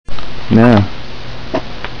Now.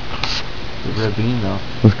 The red bean though.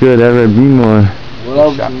 What's good? That red bean one.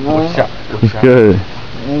 What up, man? What's good?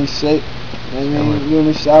 Ain't shit. I mean, giving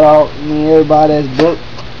a shout out, I mean, everybody that's booked.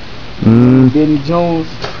 Benny Jones,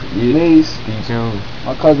 Mace, Jones,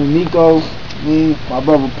 my cousin Nico, me, my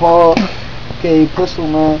brother Paul, okay, Pistol,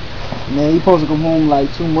 man. Man, he supposed to come home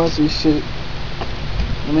like 2 months and shit.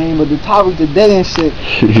 I mean, but the topic today and shit.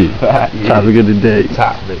 Topic of the day.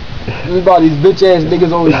 Topic. This about these bitch ass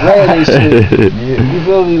niggas always red and shit. Yeah. You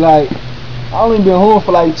feel me? Like, I only been home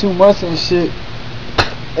for like 2 months and shit.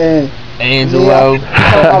 And Angelo.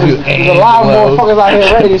 there's a lot more motherfuckers out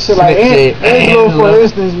here ready and shit. Like Angelo, for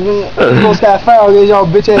instance, man. Ghost got foul, y'all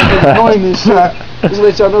bitch ass niggas annoying and shit. Just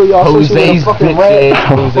let y'all know y'all Jose's fucking red.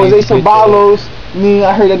 Jose Sabalos.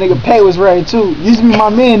 I heard that nigga Pay was red too. Used to be my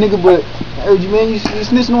man, nigga, but I heard you, man, you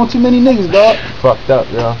snitching on too many niggas, dog. Fucked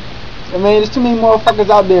up, yo. I mean, there's too many motherfuckers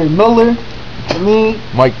out there. Miller,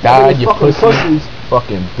 Mike died, you fucking pussies.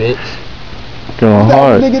 Fucking bitch. Going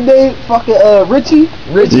hard. Nigga Dave, fucking Richie.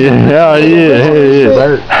 Yeah. I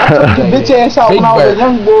took the bitch ass out when I was a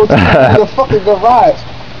young boy to the fucking garage.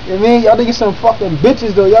 You know what I mean? Y'all niggas some fucking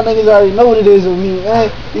bitches though. Y'all niggas already know what it is with me, man.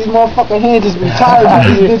 These motherfucking hands just been tired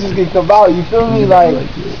of these bitches get come out, you feel me? Like,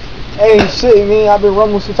 hey shit, man, I've been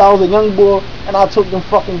rumbling since I was a young boy and I took them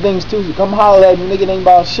fucking things too. So come holler at me, nigga, ain't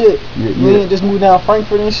about shit. Man, just moved down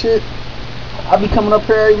Frankfurt and shit. I be coming up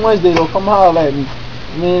here every Wednesday though, come holler at me.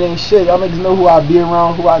 Man, ain't shit. Y'all niggas know who I be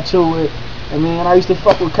around, who I chill with. And man, I used to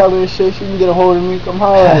fuck with Kelly and shit. She can get a hold of me. Come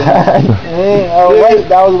holler at me. Man,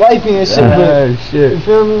 that was wifey and shit, but shit. you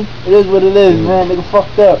feel me? It is what it is, man. Nigga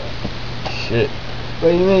fucked up. Shit.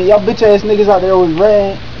 But you mean, y'all bitch ass niggas out there always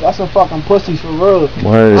ran. Y'all some fucking pussies for real.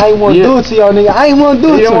 Word. I ain't want to do it to y'all nigga. I ain't want to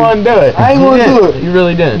do it to you. You didn't want to do it. I ain't want to do it. You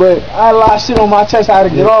really didn't. But I had a lot of shit on my chest I had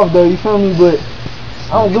to get off though. You feel me? But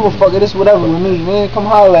I don't give a fuck. It's whatever with me, man. Come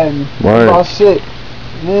holler at me. Word. About shit.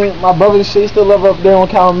 Man, my brother and shit still love up there on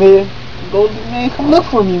Calamia. Go, man, come look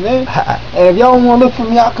for me, man. And if y'all don't want to look for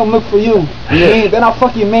me, I'll come look for you. Man, then I'll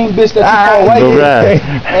fuck your main bitch that you call white.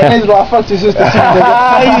 And Angelo, I fucked your sister too,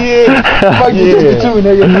 nigga. Fuck your sister too,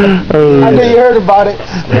 nigga. I know you heard about it.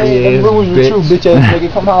 Them rumors were true, bitch ass nigga.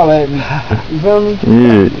 Come holler at me. You feel me?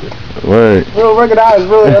 Yeah. Word. Real record eyes,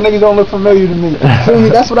 real. Y'all niggas don't look familiar to me. Feel me?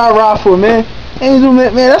 That's what I ride for, man. Angel,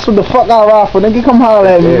 man, that's what the fuck I ride for, nigga. Come holler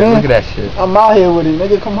at me, man. Look at that shit. I'm out here with it,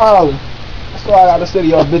 nigga. Come holler. That's why I gotta say to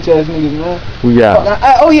y'all bitch ass niggas, man. We got.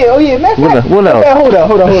 Oh yeah, man. What else? Hold up.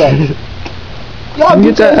 Y'all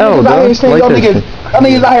get that L, out here saying y'all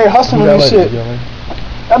niggas out here hustling and shit.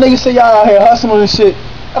 Y'all niggas say y'all out here hustling and shit.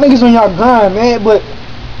 Y'all niggas on y'all grind, man. But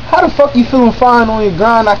how the fuck you feeling fine on your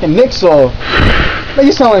grind knocking nicks off?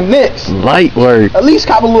 Niggas selling nicks. Light work. At least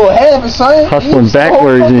cop a little head or something. Hustling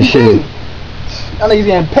backwards and shit. Y'all niggas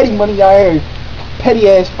getting petty money out here. Petty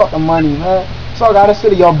ass fucking money, man. So I gotta say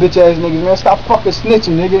to y'all bitch ass niggas, man. Stop fucking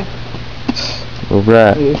snitching, nigga.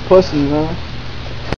 Alright. Yeah, it's pussy, man.